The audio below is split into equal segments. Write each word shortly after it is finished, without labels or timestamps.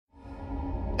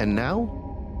And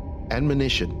now,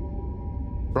 admonition,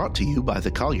 brought to you by the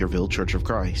Collierville Church of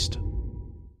Christ.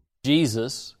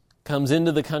 Jesus comes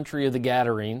into the country of the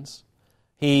Gadarenes.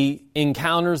 He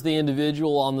encounters the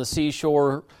individual on the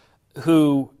seashore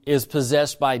who is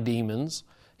possessed by demons.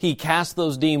 He casts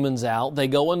those demons out. They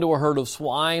go into a herd of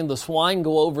swine. The swine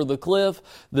go over the cliff.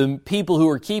 The people who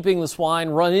are keeping the swine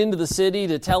run into the city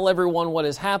to tell everyone what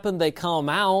has happened. They come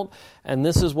out, and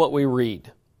this is what we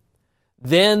read.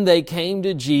 Then they came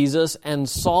to Jesus and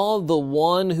saw the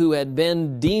one who had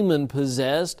been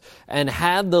demon-possessed and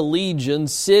had the legion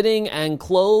sitting and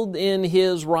clothed in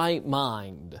his right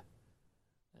mind.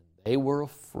 And they were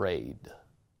afraid.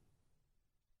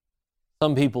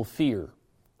 Some people fear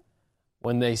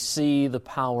when they see the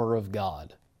power of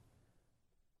God.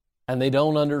 And they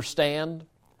don't understand.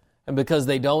 And because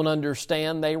they don't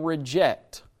understand, they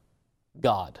reject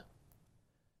God.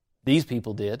 These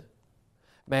people did.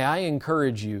 May I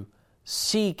encourage you,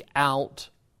 seek out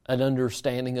an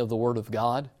understanding of the Word of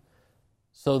God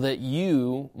so that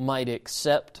you might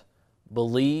accept,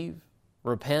 believe,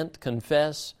 repent,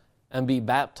 confess, and be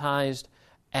baptized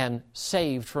and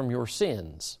saved from your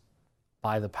sins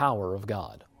by the power of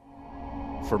God.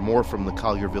 For more from the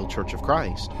Collierville Church of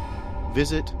Christ,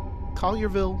 visit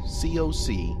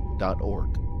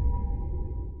colliervillecoc.org.